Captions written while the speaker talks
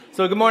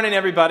So good morning,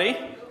 everybody.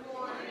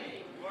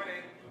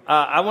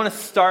 I want to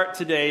start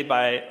today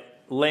by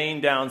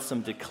laying down some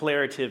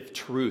declarative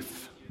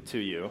truth to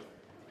you.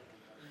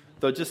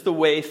 Though just the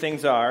way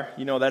things are,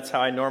 that's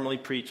how I normally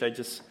preach. I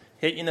just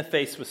hit you in the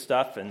face with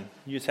stuff, and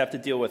you just have to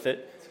deal with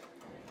it.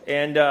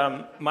 And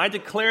my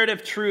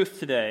declarative truth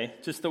today,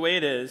 just the way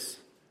it is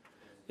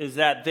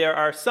that there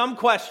are some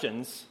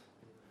questions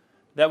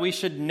that we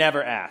should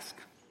never ask.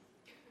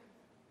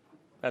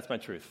 That's my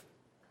truth.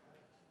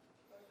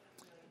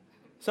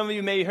 Some of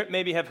you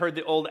maybe have heard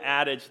the old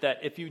adage that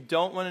if you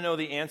don't want to know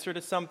the answer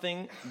to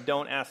something,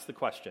 don't ask the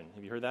question.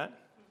 Have you heard that?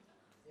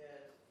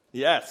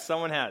 Yes,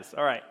 someone has.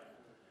 All right.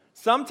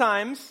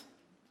 Sometimes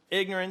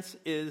ignorance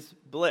is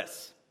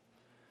bliss.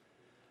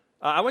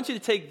 I want you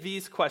to take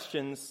these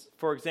questions,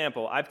 for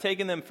example. I've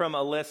taken them from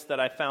a list that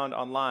I found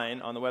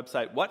online on the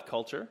website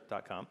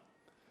whatculture.com.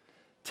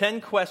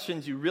 10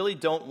 questions you really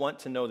don't want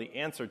to know the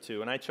answer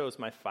to, and I chose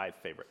my 5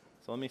 favorite.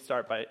 So let me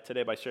start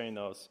today by sharing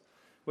those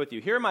with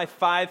you. Here are my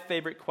 5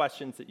 favorite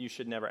questions that you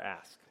should never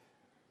ask.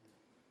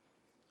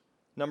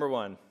 Number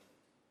 1,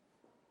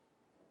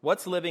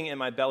 what's living in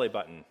my belly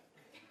button?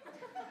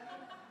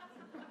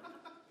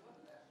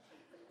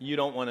 You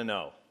don't want to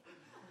know.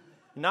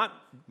 Not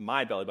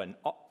my belly button,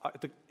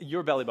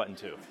 your belly button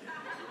too.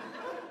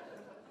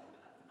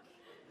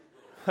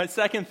 My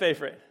second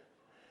favorite,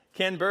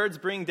 can birds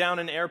bring down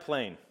an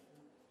airplane?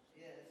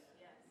 Yes.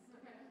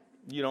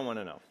 You don't want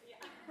to know.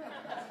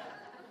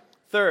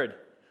 Third,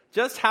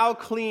 just how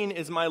clean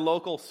is my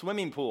local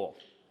swimming pool?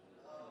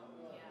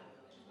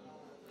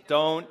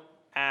 Don't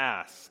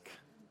ask.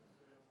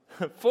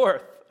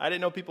 Fourth, I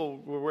didn't know people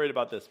were worried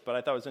about this, but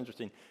I thought it was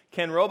interesting.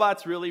 Can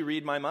robots really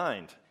read my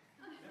mind?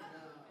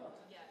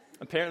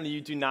 Apparently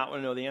you do not want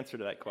to know the answer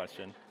to that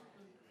question.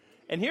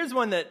 And here's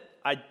one that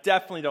I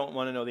definitely don't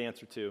want to know the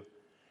answer to.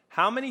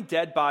 How many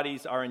dead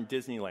bodies are in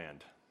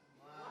Disneyland?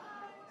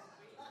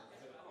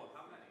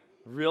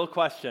 Real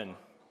question.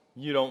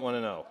 You don't want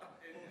to know.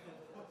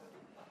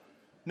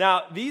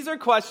 Now, these are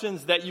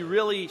questions that you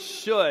really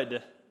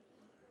should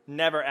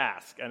never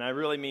ask, and I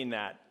really mean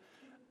that.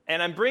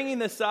 And I'm bringing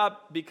this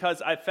up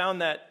because I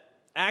found that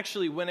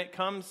actually when it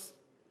comes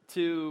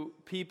to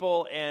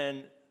people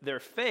and their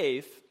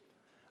faith,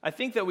 I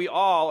think that we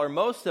all, or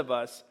most of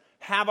us,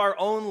 have our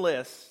own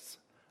lists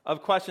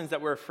of questions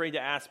that we're afraid to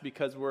ask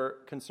because we're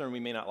concerned we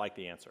may not like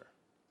the answer.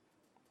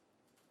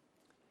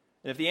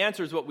 And if the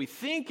answer is what we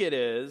think it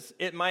is,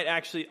 it might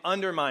actually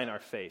undermine our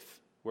faith,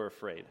 we're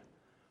afraid,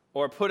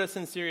 or put us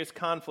in serious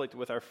conflict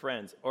with our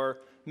friends, or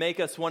make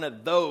us one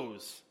of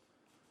those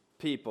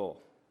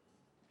people.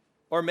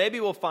 Or maybe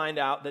we'll find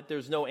out that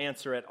there's no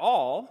answer at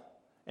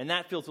all, and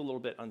that feels a little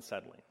bit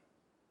unsettling.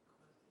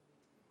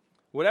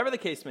 Whatever the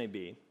case may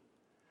be,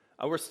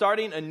 we're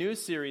starting a new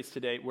series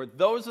today where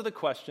those are the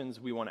questions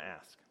we want to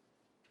ask.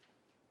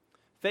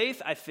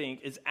 Faith, I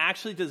think, is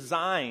actually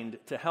designed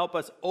to help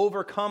us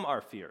overcome our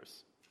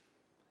fears.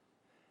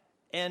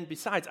 And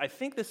besides, I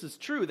think this is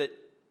true, that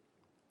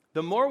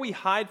the more we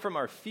hide from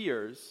our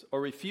fears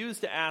or refuse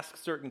to ask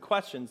certain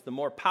questions, the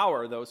more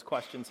power those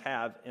questions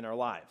have in our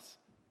lives.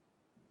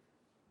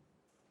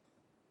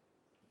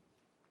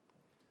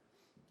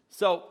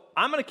 So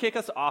I'm going to kick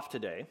us off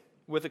today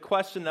with a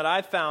question that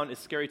I've found is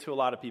scary to a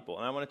lot of people.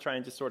 And I want to try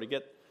and just sort of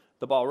get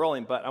the ball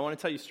rolling. But I want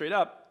to tell you straight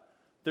up,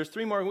 there's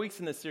 3 more weeks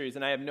in this series,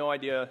 and I have no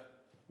idea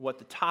what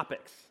the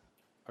topics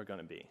are going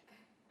to be.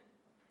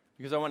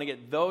 Because I want to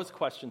get those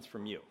questions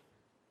from you.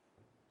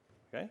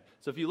 Okay?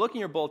 So if you look in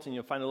your bulletin,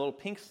 you'll find a little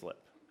pink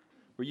slip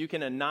where you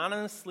can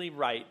anonymously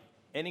write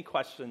any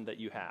question that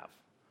you have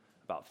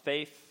about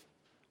faith,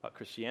 about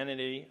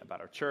Christianity,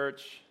 about our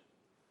church.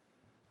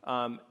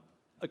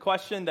 A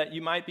question that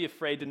you might be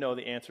afraid to know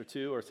the answer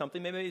to, or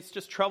something maybe it's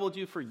just troubled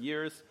you for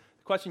years,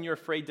 a question you're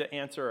afraid to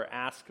answer or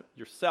ask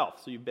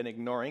yourself, so you've been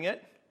ignoring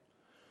it.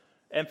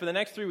 And for the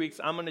next 3 weeks,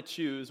 I'm going to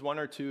choose 1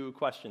 or 2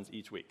 questions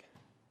each week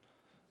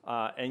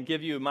and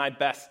give you my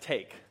best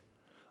take.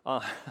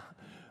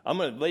 I'm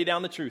going to lay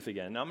down the truth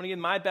again. I'm going to give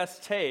my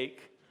best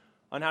take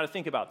on how to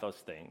think about those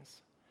things.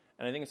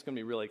 And I think it's going to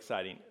be really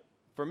exciting.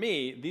 For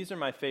me, these are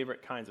my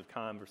favorite kinds of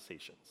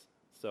conversations.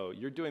 So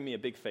you're doing me a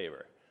big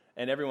favor,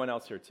 and everyone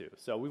else here too.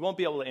 So we won't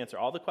be able to answer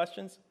all the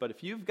questions, but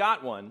if you've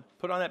got one,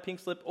 put on that pink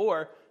slip,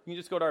 or you can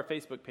just go to our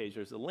Facebook page.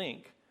 There's a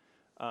link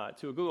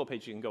to a Google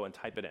page. You can go and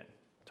type it in.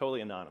 Totally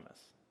anonymous.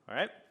 All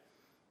right?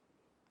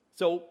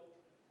 So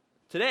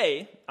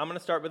today, I'm going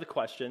to start with a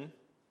question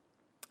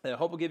that I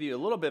hope will give you a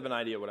little bit of an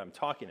idea of what I'm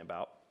talking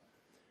about.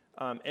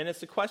 And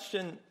it's a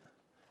question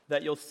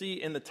that you'll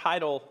see in the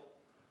title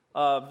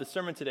of the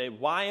sermon today,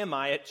 Why Am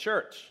I at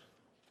Church?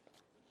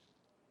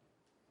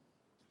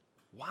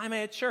 Why am I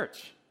at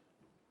church?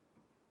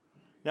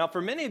 Now,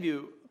 for many of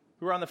you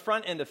who are on the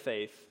front end of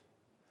faith,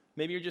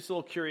 maybe you're just a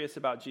little curious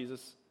about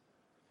Jesus,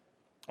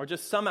 or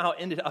just somehow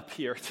ended up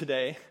here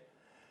today.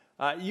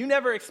 You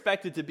never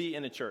expected to be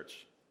in a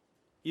church,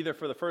 either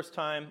for the first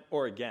time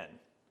or again.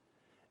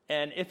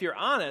 And if you're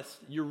honest,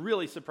 you're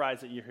really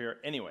surprised that you're here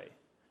anyway.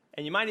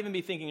 And you might even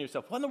be thinking to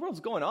yourself, what in the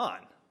world's going on?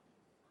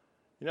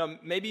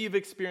 Maybe you've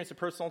experienced a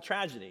personal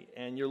tragedy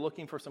and you're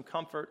looking for some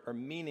comfort or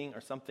meaning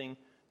or something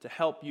to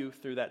help you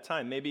through that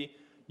time. Maybe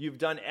you've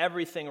done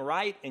everything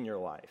right in your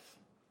life.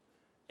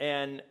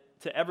 And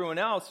to everyone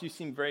else, you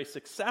seem very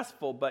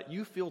successful, but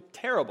you feel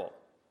terrible.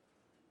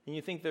 And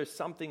you think there's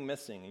something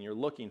missing and you're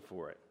looking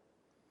for it.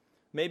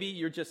 Maybe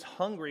you're just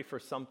hungry for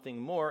something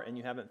more and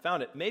you haven't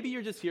found it. Maybe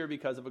you're just here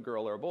because of a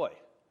girl or a boy.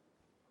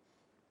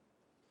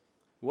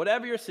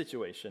 Whatever your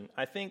situation,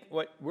 I think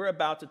what we're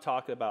about to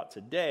talk about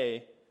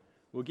today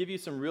will give you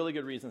some really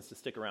good reasons to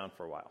stick around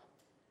for a while.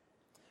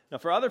 Now,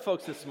 for other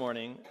folks this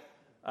morning,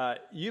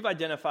 you've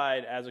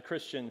identified as a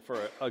Christian for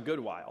a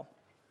good while,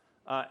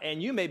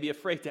 and you may be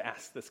afraid to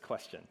ask this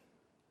question.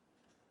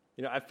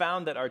 I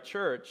found that our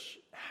church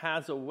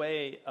has a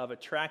way of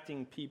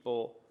attracting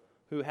people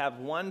who have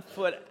one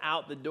foot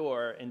out the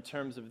door in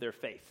terms of their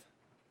faith.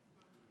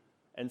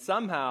 And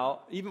somehow,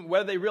 even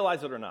whether they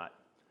realize it or not,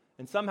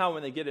 and somehow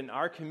when they get in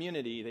our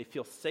community, they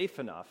feel safe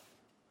enough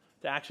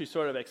to actually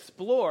sort of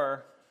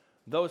explore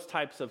those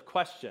types of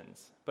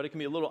questions, but it can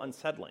be a little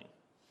unsettling.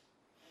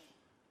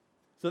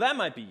 So that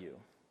might be you.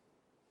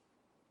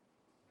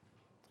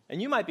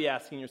 And you might be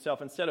asking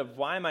yourself, instead of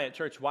why am I at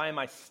church, why am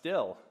I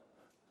still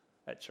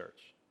at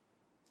church?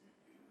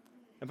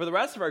 And for the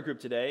rest of our group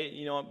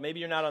today, maybe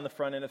you're not on the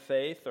front end of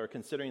faith or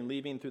considering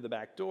leaving through the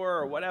back door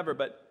or whatever,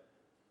 but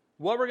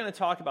what we're going to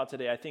talk about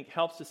today, I think,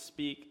 helps us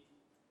speak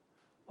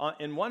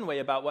in one way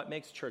about what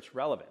makes church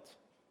relevant.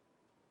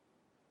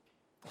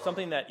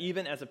 Something that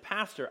even as a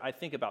pastor, I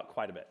think about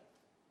quite a bit.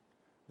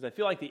 Because I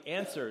feel like the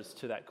answers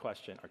to that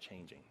question are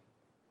changing.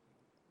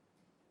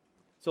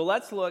 So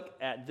let's look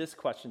at this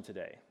question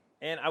today.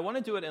 And I want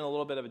to do it in a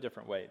little bit of a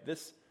different way.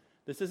 This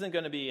isn't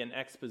going to be an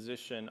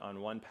exposition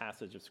on one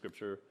passage of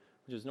Scripture,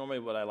 which is normally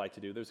what I like to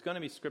do. There's going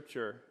to be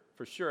Scripture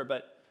for sure,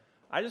 but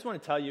I just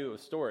want to tell you a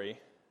story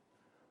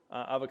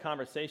of a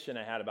conversation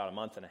I had about a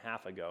month and a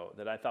half ago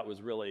that I thought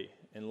was really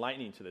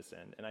enlightening to this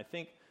end. And I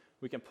think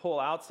we can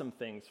pull out some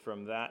things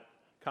from that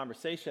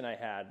conversation I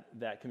had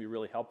that can be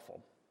really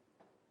helpful.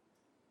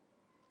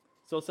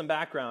 So some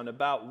background.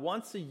 About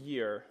once a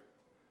year,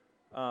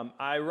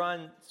 I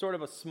run sort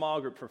of a small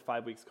group for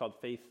 5 weeks called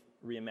Faith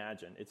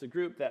Reimagined. It's a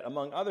group that,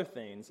 among other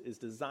things, is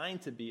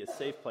designed to be a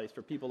safe place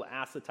for people to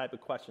ask the type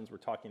of questions we're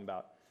talking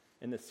about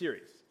in this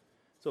series.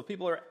 So if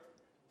people are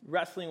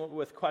wrestling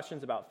with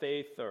questions about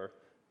faith, or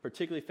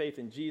particularly faith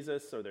in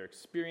Jesus, or their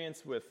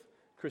experience with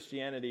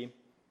Christianity,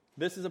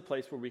 this is a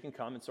place where we can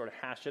come and sort of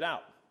hash it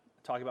out.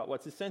 Talk about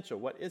what's essential,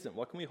 what isn't,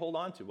 what can we hold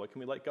on to, what can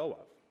we let go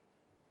of.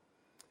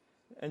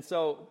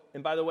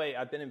 And by the way,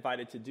 I've been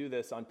invited to do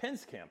this on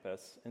Penn's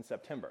campus in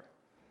September.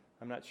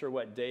 I'm not sure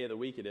what day of the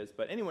week it is,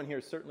 but anyone here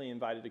is certainly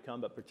invited to come,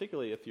 but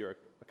particularly if you're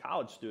a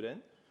college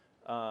student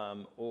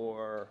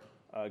or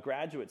a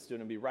graduate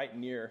student, be right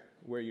near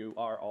where you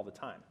are all the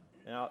time.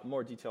 And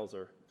more details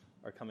are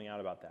coming out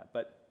about that.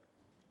 But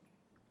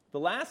the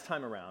last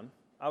time around,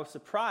 I was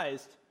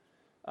surprised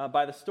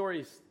by the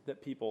stories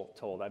that people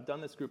told. I've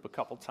done this group a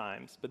couple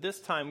times, but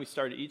this time we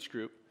started each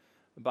group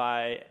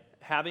by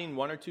having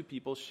one or two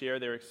people share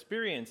their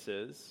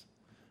experiences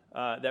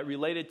that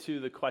related to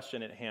the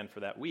question at hand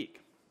for that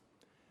week.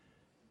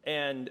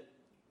 And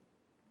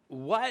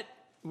what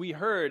we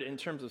heard in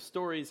terms of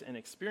stories and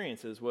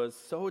experiences was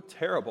so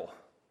terrible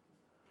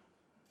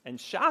and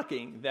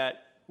shocking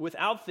that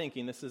without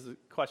thinking, this is a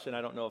question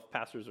I don't know if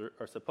pastors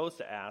are supposed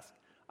to ask,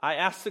 I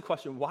asked the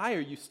question, why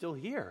are you still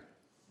here?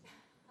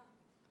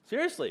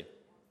 Seriously.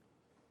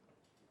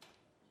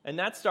 And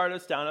that started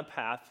us down a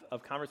path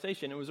of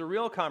conversation. It was a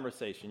real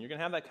conversation. You're going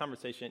to have that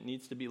conversation. It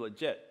needs to be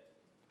legit.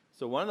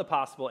 So one of the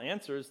possible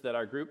answers that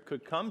our group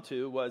could come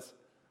to was,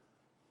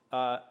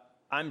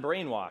 I'm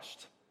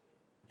brainwashed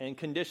and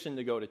conditioned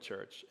to go to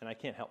church, and I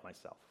can't help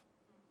myself.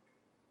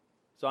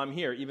 So I'm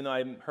here, even though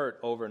I'm hurt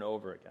over and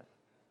over again.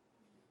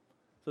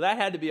 So that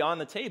had to be on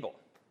the table.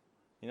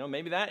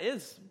 Maybe that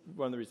is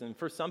one of the reasons.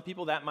 For some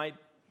people, that might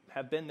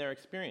have been their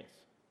experience.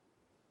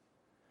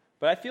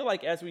 But I feel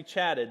like as we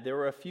chatted, there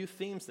were a few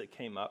themes that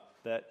came up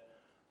that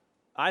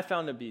I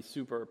found to be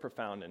super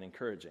profound and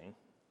encouraging.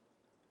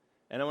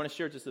 And I want to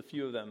share just a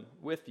few of them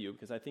with you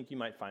because I think you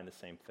might find the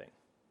same thing.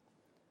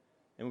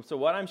 And so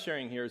what I'm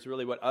sharing here is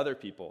really what other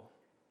people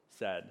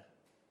said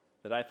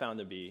that I found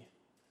to be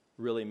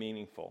really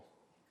meaningful.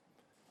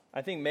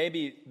 I think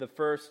maybe the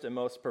first and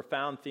most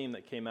profound theme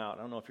that came out,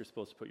 I don't know if you're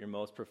supposed to put your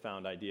most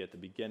profound idea at the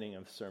beginning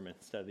of the sermon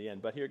instead of the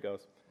end, but here it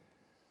goes,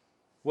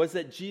 was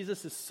that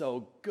Jesus is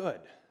so good.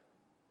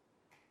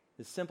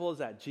 As simple as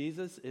that.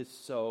 Jesus is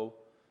so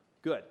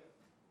good.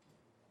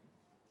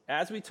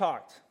 As we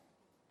talked,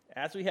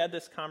 as we had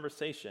this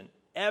conversation,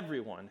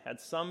 everyone had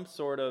some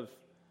sort of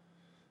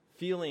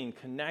feeling,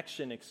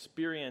 connection,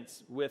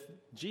 experience with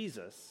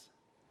Jesus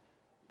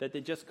that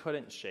they just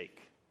couldn't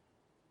shake.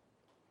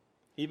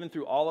 Even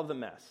through all of the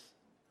mess,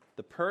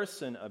 the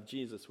person of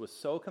Jesus was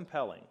so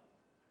compelling,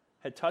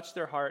 had touched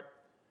their heart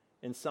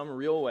in some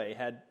real way,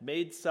 had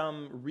made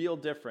some real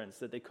difference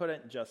that they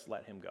couldn't just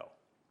let him go.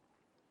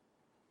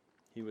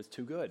 He was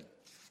too good.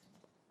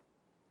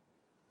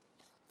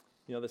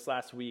 This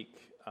last week,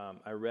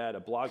 I read a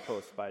blog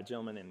post by a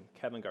gentleman named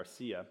Kevin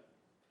Garcia.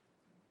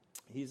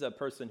 He's a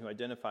person who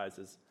identifies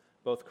as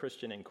both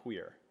Christian and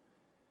queer.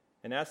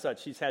 And as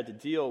such, he's had to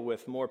deal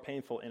with more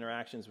painful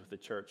interactions with the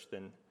church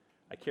than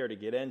I care to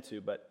get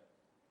into, but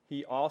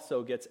he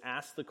also gets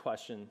asked the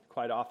question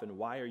quite often,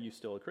 why are you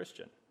still a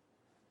Christian?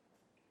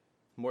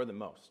 More than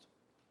most.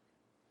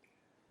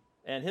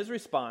 And his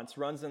response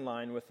runs in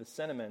line with the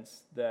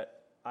sentiments that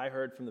I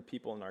heard from the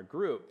people in our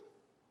group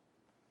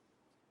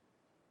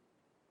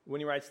when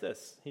he writes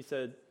this. He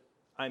said,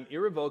 I'm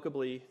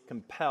irrevocably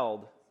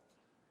compelled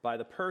by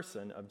the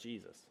person of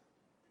Jesus.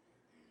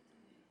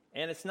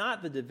 And it's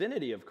not the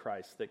divinity of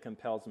Christ that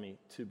compels me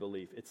to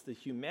believe. It's the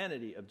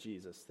humanity of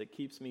Jesus that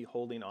keeps me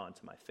holding on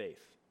to my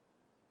faith.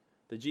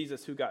 The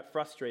Jesus who got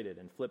frustrated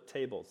and flipped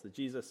tables. The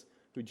Jesus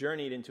who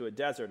journeyed into a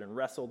desert and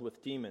wrestled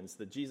with demons.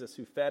 The Jesus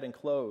who fed and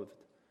clothed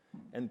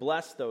and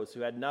blessed those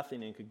who had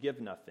nothing and could give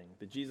nothing.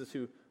 The Jesus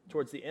who,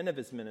 towards the end of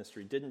his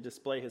ministry, didn't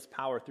display his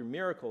power through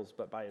miracles,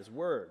 but by his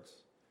words.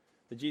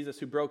 The Jesus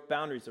who broke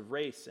boundaries of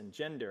race and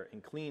gender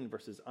and clean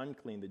versus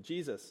unclean. The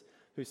Jesus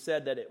who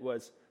said that it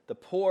was the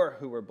poor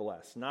who were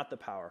blessed, not the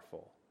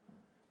powerful.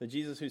 The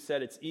Jesus who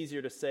said it's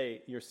easier to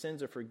say your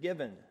sins are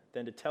forgiven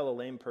than to tell a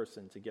lame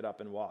person to get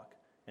up and walk.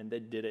 And they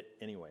did it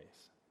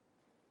anyways.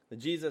 The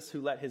Jesus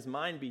who let his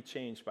mind be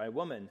changed by a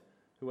woman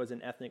who was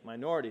an ethnic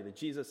minority. The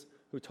Jesus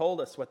who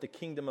told us what the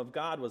kingdom of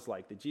God was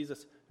like. The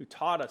Jesus who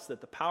taught us that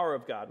the power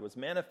of God was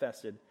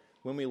manifested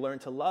when we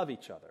learned to love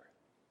each other.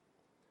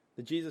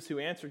 The Jesus who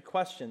answered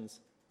questions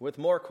with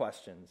more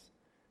questions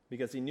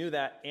because he knew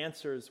that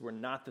answers were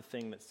not the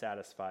thing that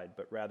satisfied,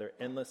 but rather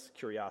endless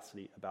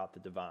curiosity about the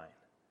divine.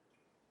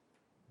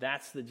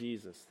 That's the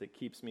Jesus that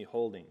keeps me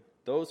holding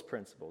those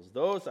principles,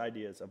 those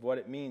ideas of what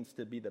it means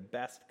to be the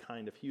best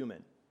kind of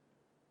human,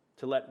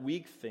 to let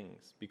weak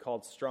things be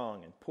called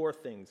strong and poor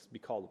things be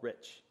called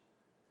rich.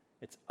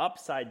 It's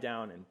upside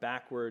down and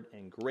backward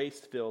and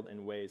grace-filled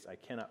in ways I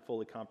cannot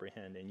fully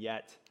comprehend, and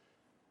yet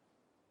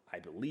I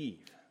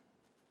believe.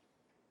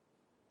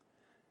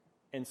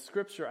 In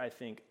Scripture, I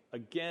think,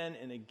 again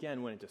and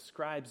again, when it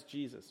describes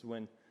Jesus,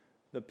 when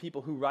the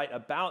people who write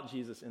about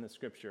Jesus in the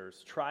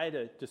Scriptures try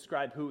to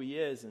describe who he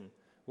is and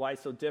why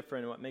he's so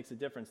different and what makes a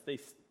difference,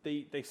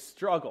 they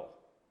struggle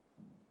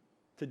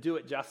to do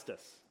it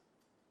justice.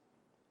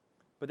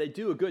 But they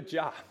do a good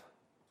job.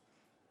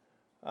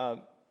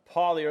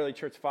 Paul, the early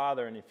church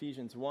father, in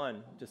Ephesians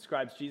 1,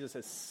 describes Jesus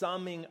as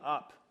summing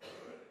up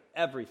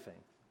everything,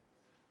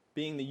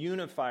 being the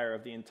unifier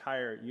of the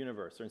entire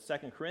universe. Or in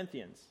 2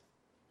 Corinthians,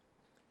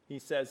 he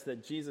says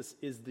that Jesus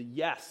is the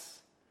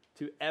yes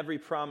to every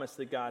promise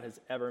that God has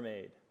ever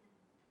made.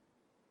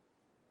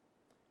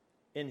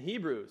 In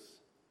Hebrews,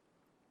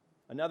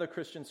 another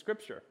Christian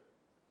scripture,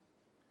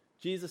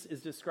 Jesus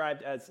is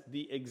described as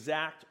the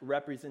exact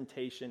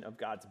representation of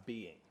God's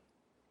being.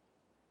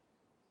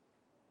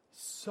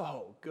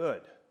 So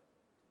good.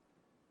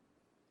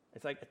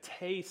 It's like a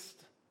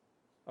taste,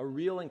 a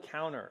real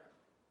encounter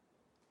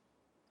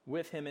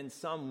with him in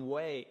some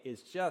way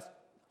is just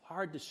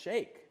hard to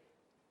shake.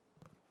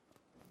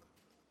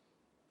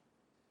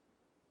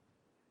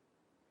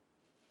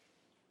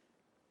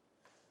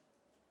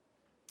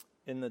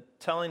 In the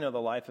telling of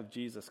the life of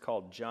Jesus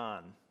called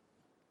John,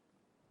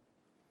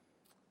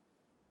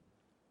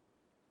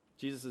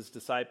 Jesus'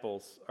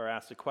 disciples are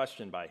asked a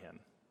question by him.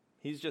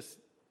 He's just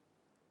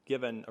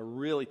given a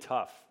really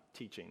tough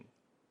teaching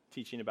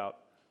about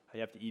how you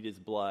have to eat his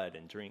blood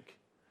and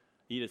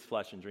eat his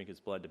flesh and drink his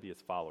blood to be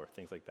his follower,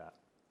 things like that.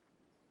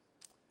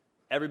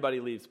 Everybody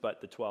leaves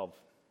but the 12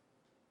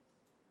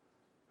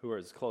 who are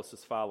his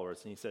closest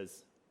followers. And he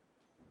says,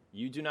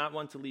 you do not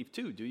want to leave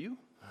too, do you?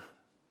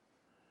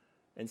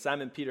 And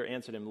Simon Peter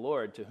answered him,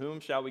 Lord, to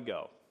whom shall we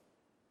go?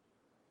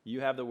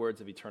 You have the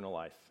words of eternal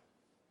life.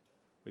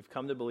 We've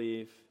come to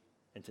believe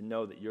and to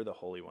know that you're the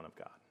Holy One of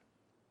God.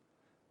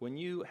 When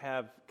you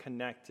have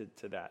connected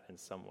to that in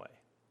some way,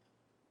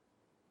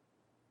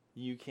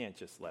 you can't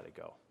just let it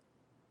go.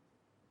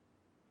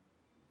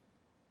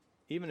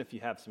 Even if you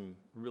have some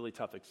really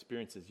tough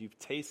experiences, you've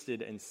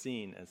tasted and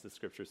seen, as the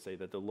scriptures say,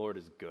 that the Lord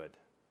is good.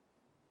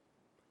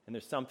 And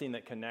there's something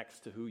that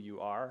connects to who you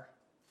are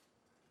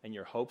and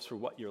your hopes for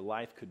what your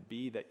life could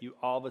be that you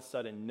all of a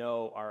sudden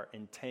know are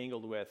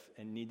entangled with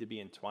and need to be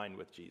entwined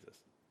with Jesus.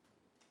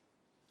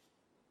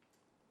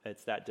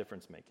 It's that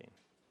difference making.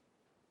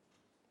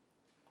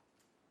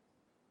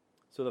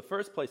 So the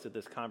first place that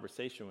this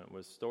conversation went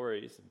was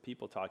stories and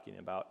people talking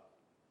about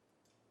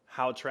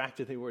how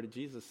attracted they were to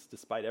Jesus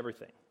despite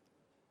everything.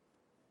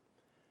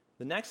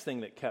 The next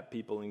thing that kept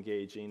them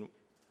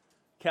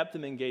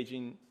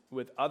engaging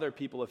with other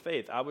people of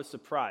faith. I was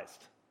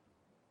surprised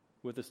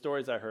with the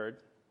stories I heard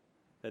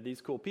that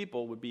these cool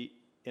people would be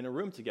in a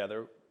room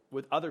together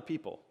with other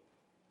people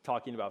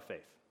talking about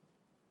faith.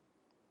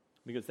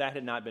 Because that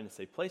had not been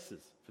safe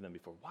places for them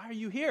before. Why are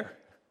you here?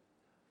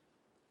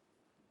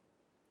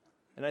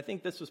 And I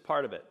think this was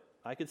part of it.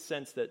 I could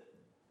sense that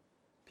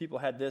people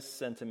had this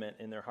sentiment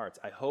in their hearts.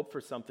 I hope for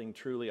something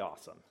truly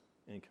awesome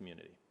in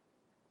community.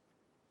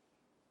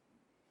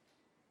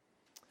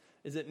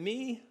 Is it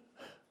me?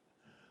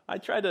 I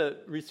tried to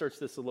research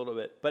this a little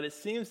bit, but it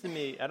seems to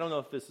me, I don't know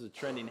if this is a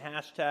trending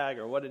hashtag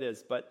or what it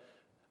is, but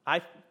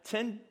I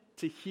tend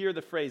to hear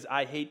the phrase,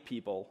 I hate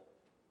people,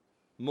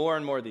 more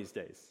and more these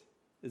days.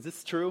 Is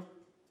this true?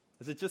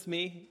 Is it just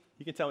me?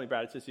 You can tell me,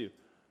 Brad, it's just you.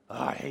 Oh,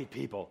 I hate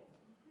people.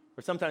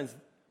 Or sometimes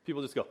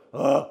people just go,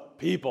 oh,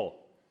 people.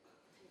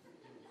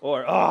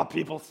 Or, oh,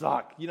 people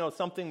suck. You know,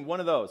 something, one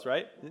of those,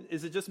 right?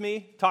 Is it just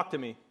me? Talk to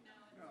me.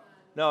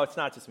 No, it's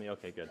not just me.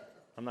 Okay, good.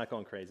 I'm not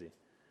going crazy.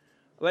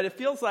 But it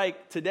feels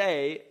like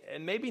today,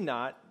 and maybe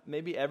not,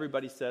 maybe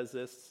everybody says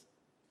this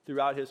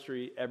throughout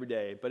history every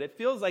day, but it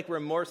feels like we're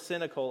more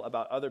cynical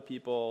about other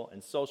people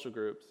and social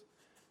groups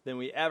than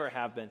we ever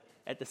have been.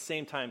 At the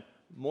same time,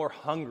 more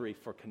hungry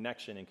for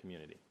connection and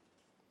community.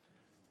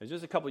 It was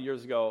just a couple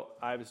years ago,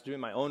 I was doing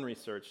my own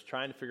research,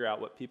 trying to figure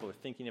out what people are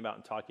thinking about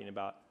and talking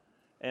about.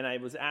 And I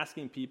was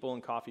asking people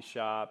in coffee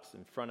shops,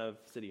 in front of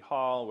City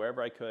Hall,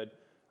 wherever I could,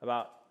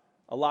 about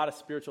a lot of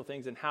spiritual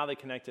things and how they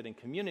connected in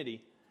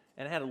community.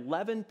 And I had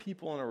 11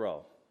 people in a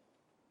row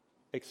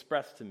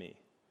express to me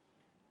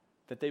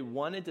that they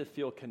wanted to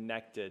feel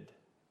connected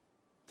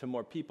to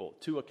more people,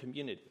 to a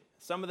community.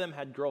 Some of them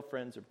had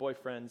girlfriends or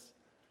boyfriends,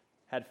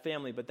 had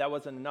family, but that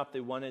wasn't enough.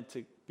 They wanted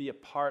to be a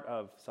part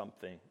of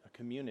something, a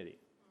community.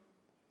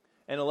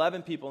 And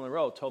 11 people in a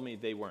row told me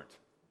they weren't,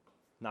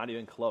 not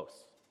even close.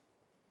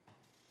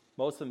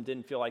 Most of them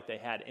didn't feel like they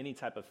had any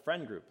type of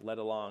friend group, let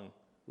alone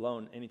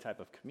any type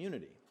of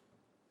community.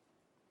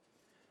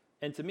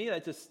 And to me,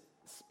 that just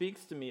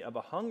speaks to me of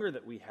a hunger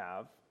that we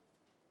have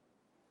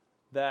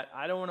that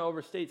I don't want to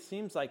overstate.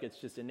 Seems like it's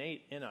just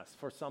innate in us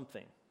for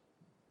something.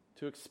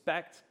 To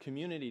expect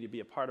community to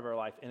be a part of our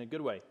life in a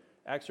good way.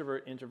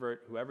 Extrovert,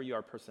 introvert, whoever you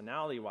are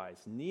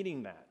personality-wise,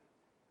 needing that.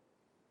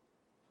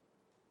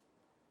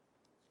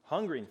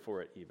 Hungering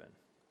for it even.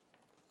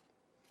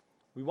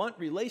 We want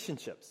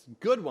relationships,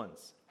 good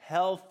ones,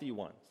 healthy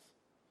ones.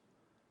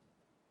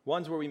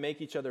 Ones where we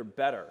make each other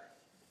better.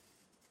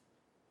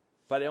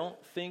 But I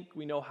don't think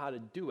we know how to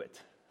do it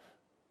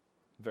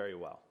very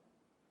well.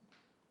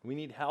 We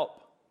need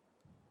help.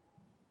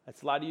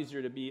 It's a lot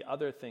easier to be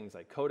other things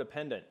like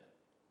codependent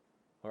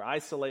or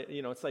isolate.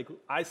 You know, it's like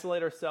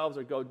isolate ourselves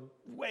or go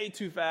way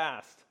too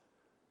fast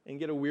and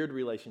get a weird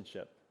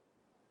relationship.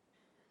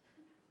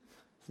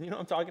 You know what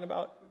I'm talking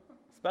about?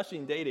 Especially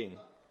in dating.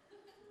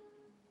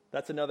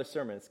 That's another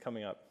sermon. It's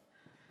coming up.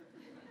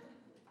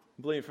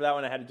 Believe me, for that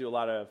one, I had to do a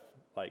lot of,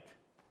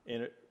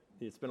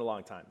 it's been a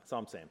long time. That's all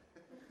I'm saying.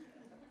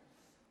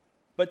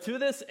 But to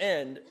this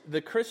end,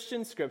 the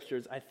Christian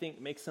scriptures, I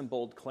think, make some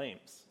bold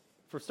claims.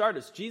 For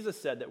starters, Jesus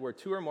said that where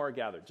two or more are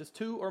gathered, just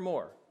two or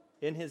more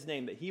in his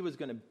name, that he was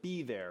going to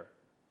be there.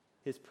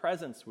 His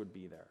presence would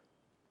be there.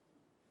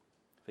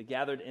 They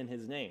gathered in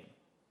his name.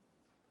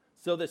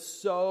 So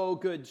this so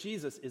good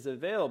Jesus is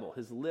available.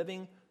 His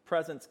living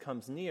presence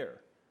comes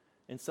near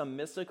in some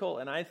mystical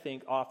and I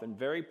think often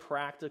very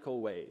practical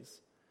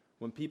ways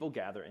when people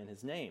gather in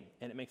his name.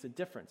 And it makes a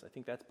difference. I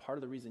think that's part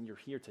of the reason you're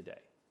here today.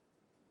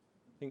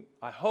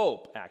 I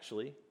hope,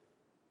 actually,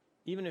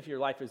 even if your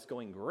life is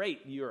going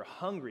great, you're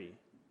hungry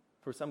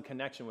for some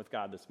connection with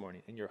God this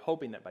morning. And you're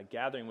hoping that by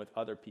gathering with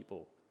other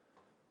people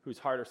whose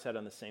heart are set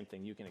on the same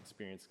thing, you can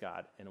experience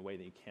God in a way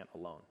that you can't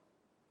alone.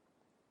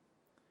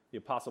 The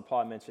Apostle Paul,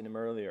 I mentioned him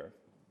earlier,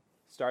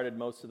 started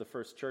most of the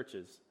first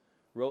churches,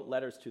 wrote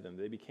letters to them.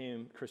 They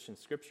became Christian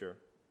scripture.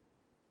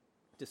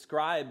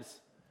 Describes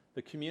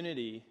the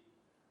community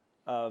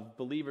of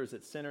believers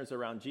that sinners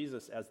around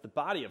Jesus as the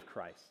body of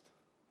Christ.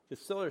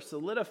 It's still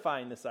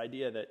solidifying this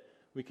idea that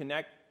we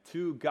connect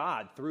to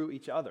God through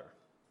each other.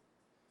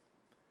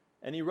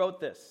 And he wrote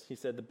this. He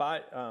said,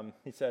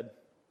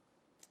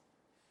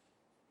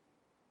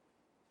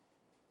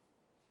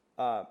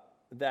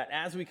 that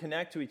as we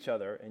connect to each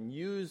other and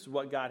use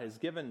what God has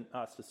given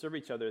us to serve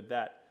each other,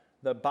 that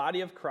the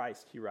body of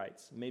Christ, he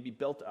writes, may be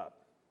built up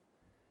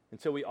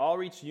until we all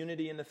reach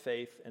unity in the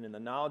faith and in the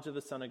knowledge of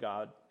the Son of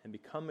God and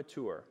become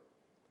mature,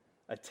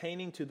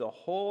 attaining to the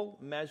whole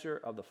measure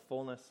of the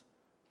fullness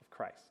of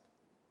Christ.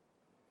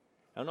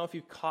 I don't know if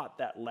you caught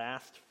that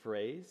last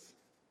phrase,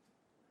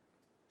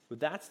 but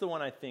that's the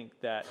one I think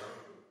that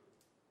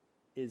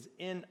is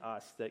in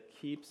us that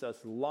keeps us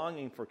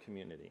longing for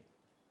community,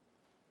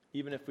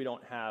 even if we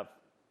don't have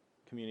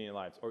community in our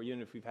lives, or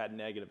even if we've had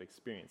negative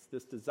experience.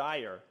 This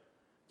desire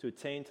to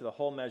attain to the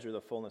whole measure of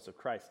the fullness of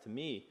Christ, to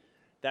me,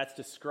 that's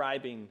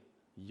describing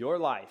your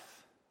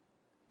life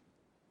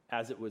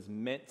as it was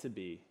meant to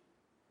be,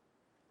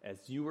 as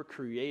you were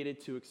created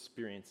to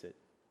experience it,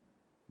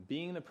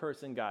 being the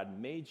person God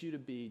made you to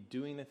be,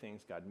 doing the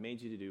things God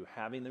made you to do,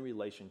 having the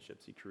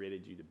relationships he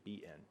created you to be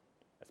in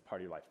as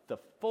part of your life. The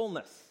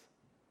fullness,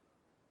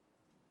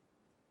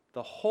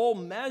 the whole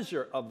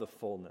measure of the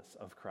fullness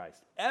of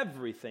Christ.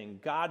 Everything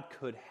God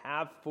could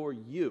have for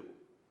you.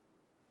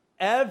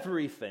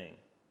 Everything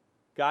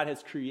God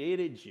has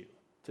created you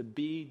to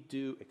be,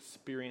 do,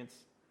 experience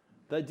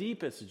the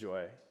deepest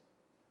joy,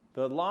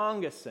 the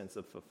longest sense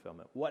of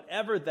fulfillment.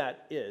 Whatever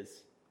that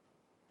is,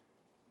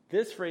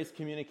 This phrase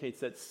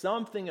communicates that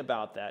something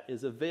about that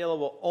is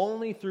available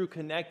only through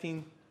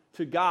connecting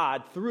to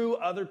God through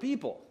other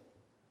people.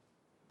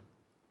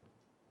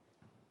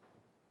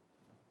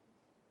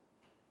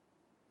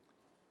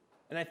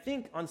 And I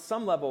think on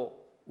some level,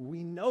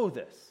 we know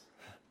this.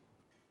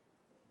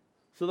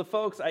 So the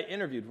folks I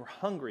interviewed were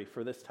hungry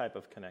for this type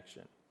of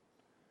connection,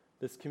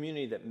 this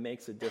community that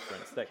makes a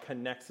difference, that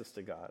connects us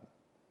to God.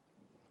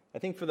 I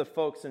think for the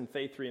folks in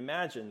Faith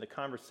Reimagined, the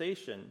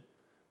conversation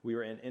we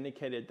were in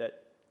indicated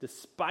that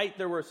despite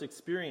their worst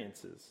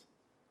experiences,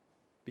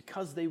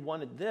 because they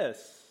wanted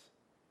this,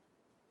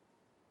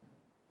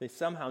 they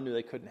somehow knew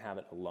they couldn't have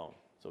it alone.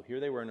 So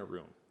here they were in a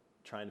room,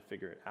 trying to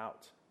figure it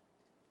out,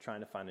 trying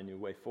to find a new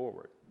way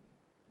forward.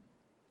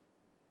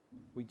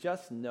 We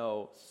just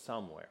know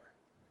somewhere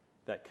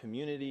that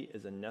community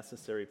is a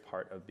necessary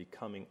part of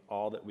becoming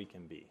all that we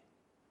can be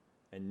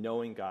and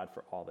knowing God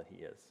for all that he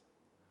is.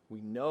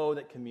 We know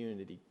that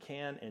community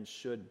can and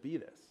should be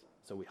this,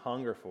 so we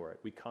hunger for it.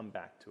 We come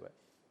back to it.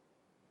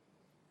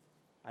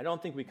 I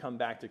don't think we come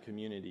back to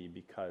community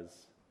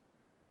because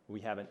we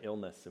have an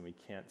illness and we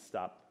can't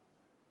stop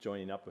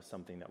joining up with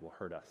something that will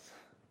hurt us.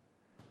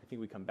 I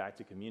think we come back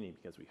to community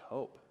because we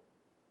hope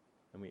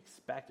and we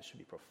expect it should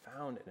be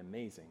profound and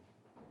amazing,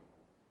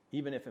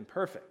 even if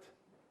imperfect.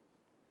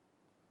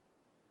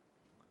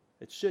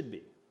 It should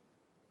be.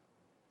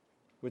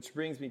 Which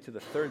brings me to the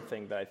third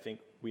thing that I think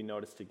we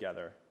noticed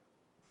together,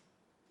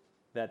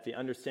 that the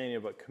understanding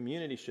of what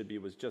community should be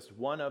was just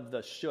one of the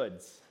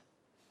shoulds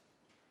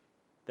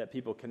that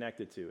people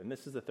connected to. And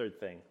this is the third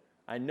thing.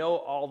 I know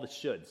all the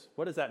shoulds.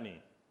 What does that mean?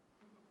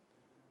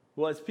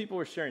 Well, as people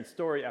were sharing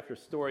story after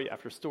story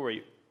after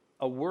story,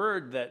 a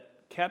word that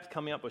kept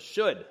coming up was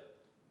should.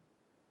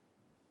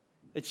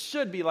 It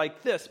should be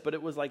like this, but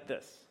it was like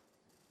this.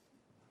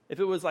 If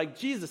it was like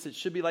Jesus, it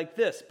should be like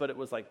this, but it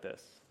was like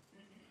this.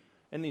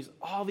 And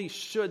all these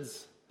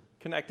shoulds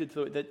connected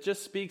to it that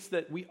just speaks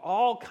that we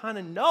all kind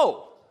of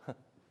know.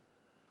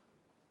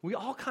 We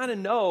all kind of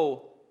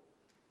know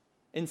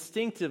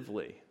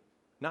instinctively,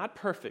 not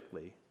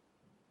perfectly.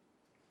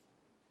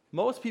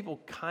 Most people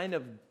kind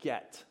of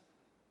get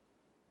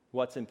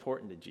what's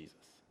important to Jesus.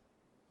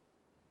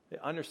 They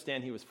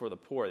understand he was for the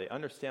poor. They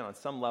understand on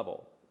some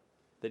level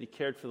that he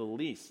cared for the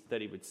least,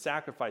 that he would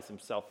sacrifice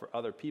himself for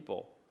other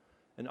people.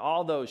 And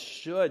all those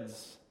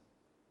shoulds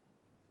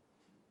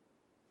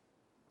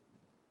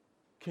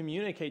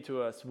communicate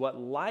to us what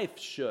life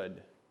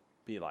should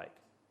be like,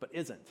 but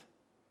isn't.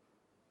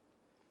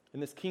 In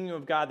this kingdom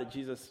of God that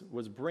Jesus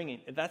was bringing,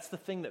 that's the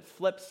thing that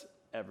flips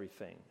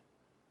everything.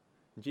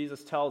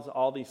 Jesus tells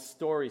all these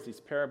stories,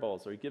 these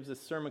parables, or he gives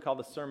this sermon called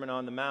the Sermon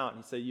on the Mount.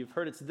 He said, you've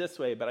heard it's this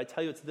way, but I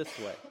tell you it's this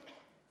way.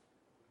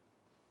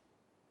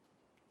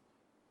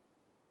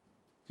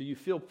 Do you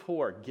feel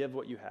poor? Give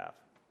what you have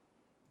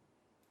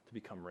to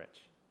become rich.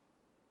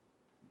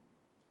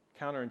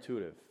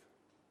 Counterintuitive.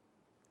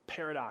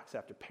 Paradox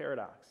after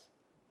paradox.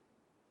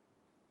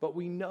 But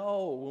we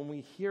know when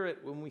we hear it,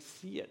 when we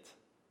see it.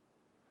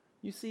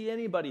 You see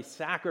anybody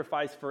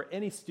sacrifice for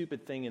any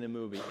stupid thing in a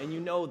movie, and you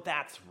know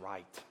that's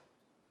right.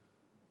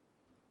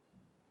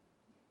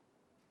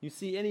 You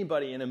see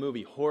anybody in a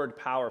movie hoard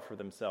power for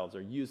themselves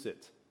or use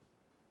it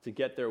to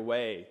get their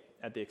way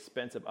at the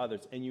expense of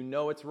others, and you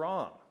know it's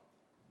wrong.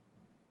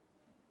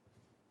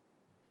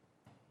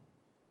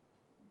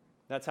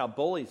 That's how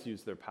bullies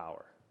use their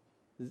power.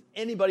 Does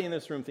anybody in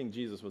this room think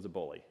Jesus was a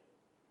bully?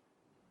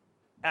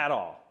 At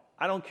all.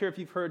 I don't care if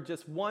you've heard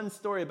just one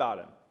story about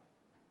him.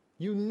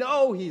 You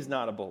know he's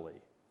not a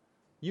bully.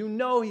 You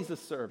know he's a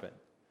servant.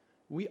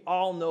 We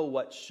all know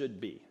what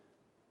should be.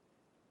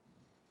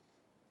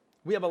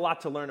 We have a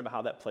lot to learn about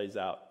how that plays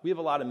out. We have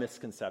a lot of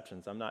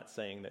misconceptions. I'm not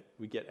saying that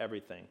we get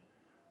everything.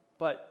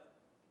 But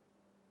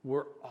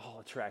we're all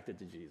attracted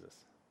to Jesus.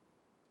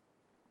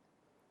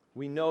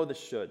 We know the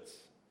shoulds.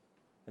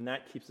 And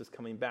that keeps us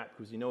coming back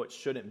because you know it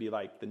shouldn't be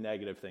like the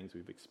negative things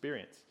we've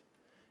experienced.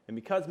 And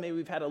because maybe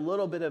we've had a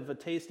little bit of a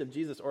taste of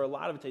Jesus or a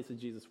lot of a taste of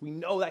Jesus, we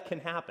know that can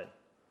happen.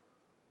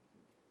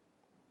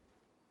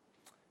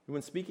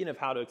 When speaking of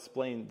how to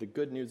explain the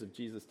good news of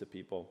Jesus to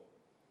people,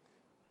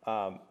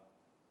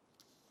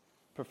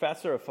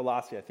 professor of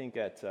philosophy, I think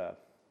at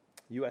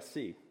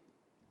USC,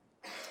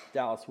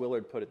 Dallas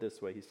Willard put it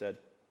this way. He said,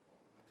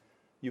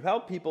 you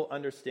help people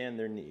understand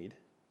their need,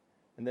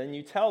 and then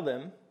you tell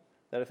them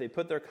that if they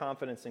put their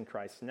confidence in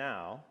Christ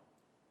now,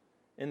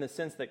 in the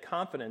sense that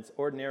confidence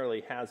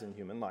ordinarily has in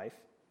human life,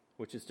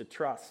 which is to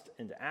trust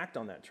and to act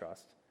on that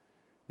trust,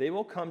 they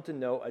will come to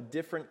know a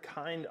different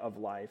kind of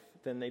life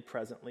than they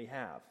presently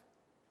have.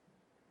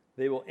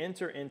 They will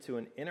enter into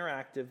an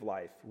interactive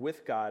life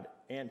with God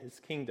and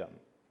his kingdom.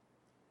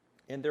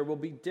 And there will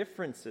be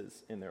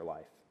differences in their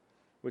life,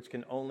 which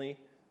can only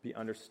be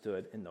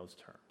understood in those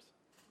terms.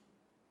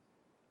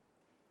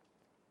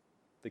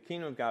 The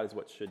kingdom of God is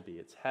what should be.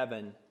 It's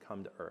heaven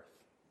come to earth.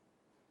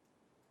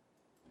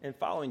 And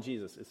following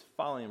Jesus is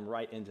following him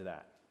right into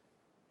that.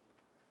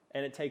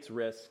 And it takes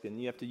risk, and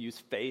you have to use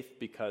faith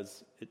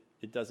because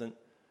it doesn't,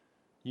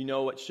 you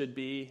know what should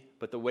be,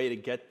 but the way to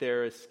get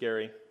there is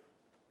scary.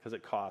 because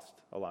it costs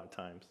a lot of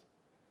times,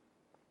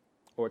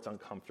 or it's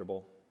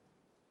uncomfortable.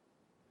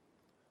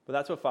 But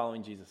that's what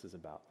following Jesus is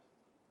about.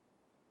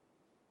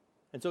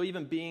 And so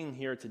even being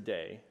here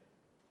today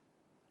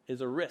is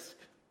a risk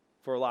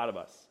for a lot of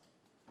us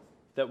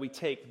that we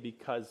take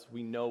because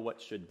we know what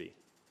should be.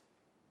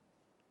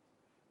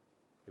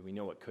 And we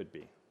know what could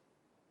be.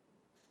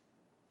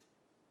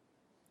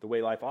 The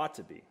way life ought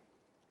to be.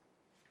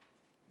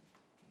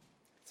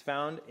 It's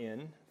found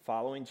in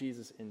following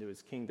Jesus into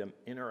his kingdom,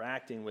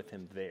 interacting with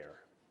him there.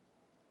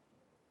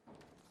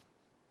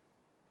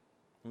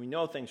 And we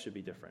know things should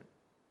be different.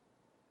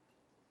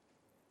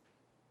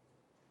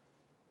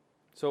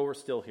 So we're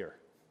still here,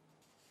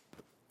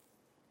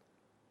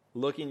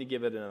 looking to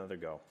give it another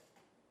go.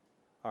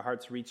 Our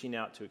hearts reaching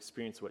out to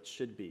experience what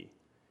should be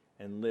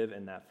and live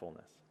in that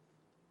fullness.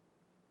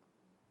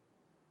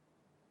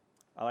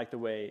 I like the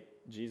way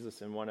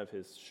Jesus, in one of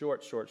his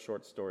short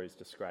stories,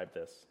 described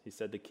this. He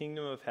said, the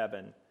kingdom of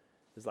heaven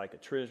is like a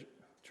treasure?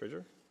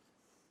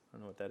 I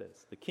don't know what that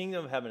is. The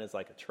kingdom of heaven is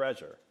like a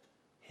treasure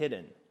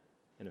hidden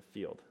in a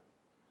field.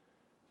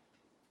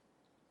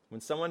 When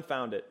someone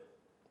found it,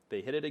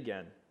 they hid it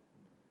again,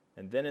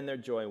 and then in their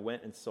joy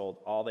went and sold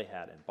all they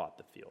had and bought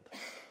the field.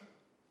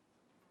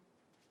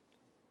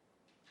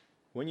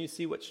 When you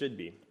see what should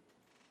be,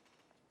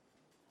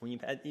 when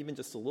you've had even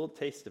just a little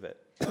taste of it,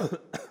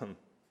 you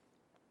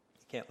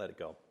can't let it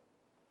go.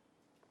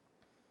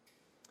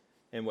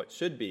 And what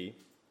should be,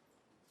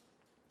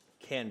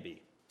 can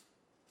be.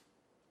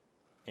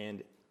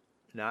 And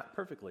not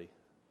perfectly,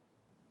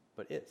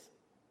 but is.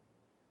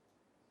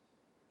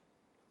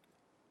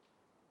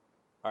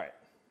 All right.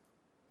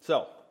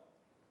 So,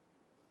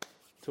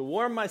 to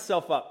warm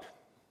myself up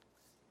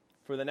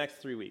for the next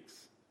 3 weeks,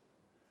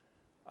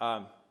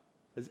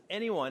 does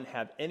anyone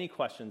have any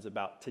questions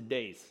about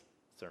today's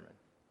sermon?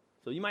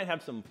 So you might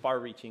have some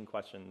far-reaching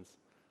questions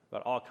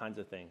about all kinds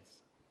of things,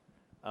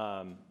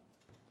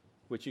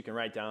 which you can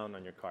write down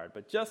on your card,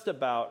 but just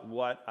about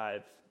what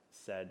I've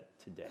said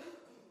today.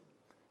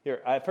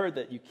 Here, I've heard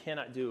that you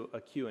cannot do a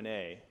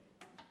Q&A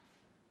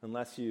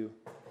unless you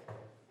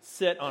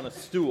sit on a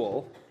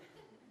stool.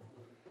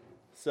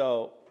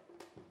 So,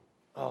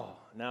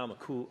 now I'm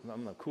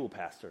a cool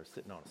pastor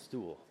sitting on a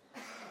stool,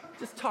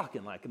 just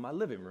talking like in my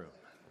living room.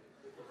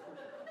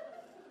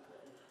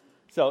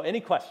 So,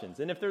 any questions?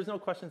 And if there's no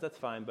questions, that's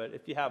fine. But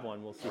if you have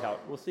one, we'll see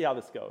how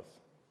this goes.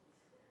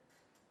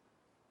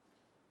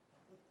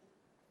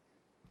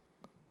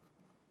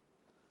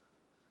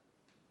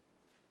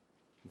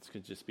 This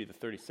could just be the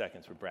 30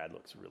 seconds where Brad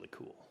looks really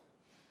cool,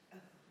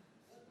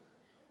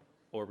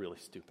 or really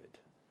stupid,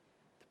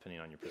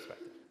 depending on your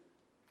perspective.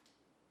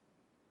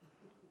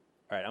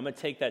 All right, I'm going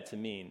to take that to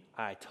mean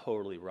I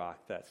totally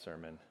rocked that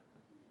sermon,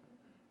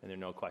 and there are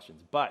no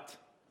questions. But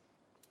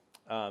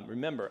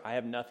remember, I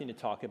have nothing to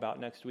talk about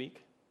next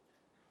week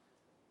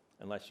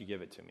unless you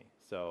give it to me.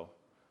 So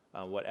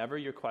whatever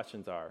your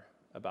questions are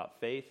about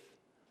faith,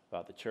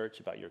 about the church,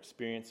 about your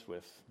experience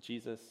with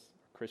Jesus,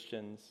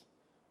 Christians,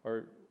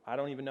 or I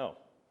don't even know,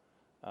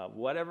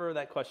 whatever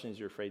that question is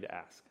you're afraid to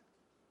ask,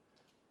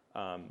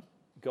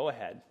 go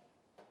ahead,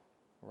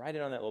 write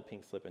it on that little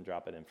pink slip and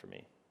drop it in for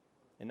me.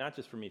 And not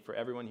just for me, for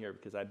everyone here,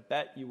 because I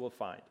bet you will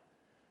find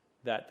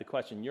that the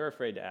question you're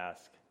afraid to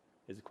ask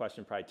is a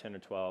question probably 10 or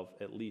 12,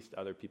 at least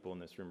other people in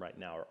this room right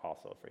now are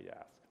also afraid to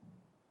ask.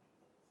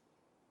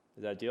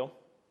 Is that a deal?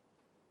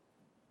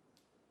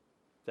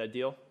 Is that a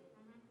deal?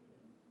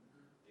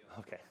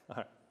 Mm-hmm. Okay, all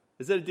right.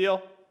 Is it a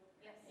deal?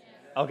 Yes.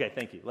 Okay,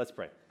 thank you. Let's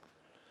pray.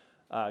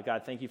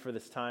 God, thank you for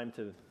this time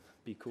to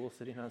be cool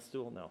sitting on a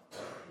stool. No.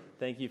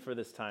 Thank you for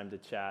this time to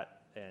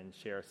chat and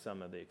share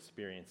some of the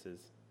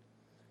experiences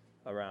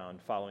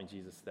around following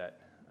Jesus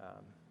that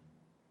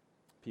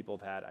people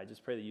have had. I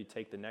just pray that you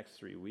take the next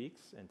 3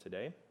 weeks and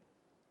today,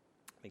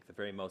 make the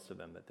very most of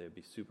them, that they would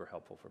be super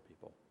helpful for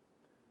people.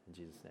 In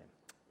Jesus' name,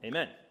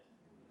 amen.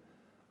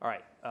 All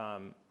right.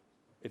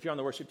 If you're on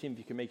the worship team, if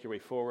you can make your way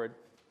forward.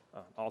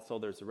 Also,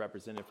 there's a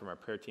representative from our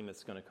prayer team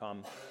that's going to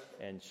come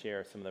and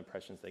share some of the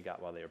impressions they got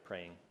while they were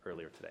praying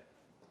earlier today.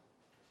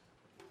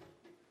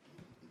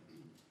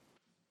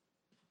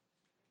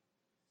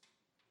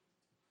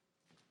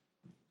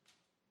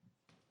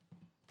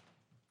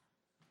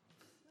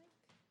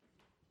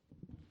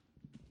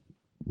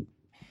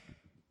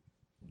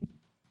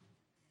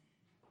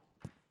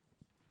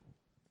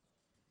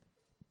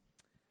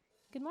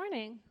 Good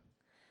morning.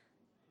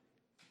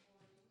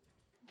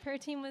 Prayer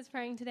team was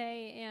praying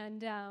today,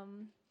 and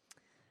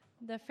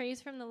the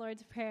phrase from the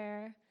Lord's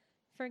Prayer,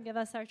 forgive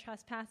us our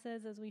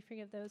trespasses as we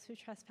forgive those who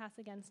trespass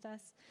against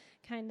us,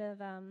 kind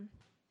of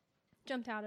jumped out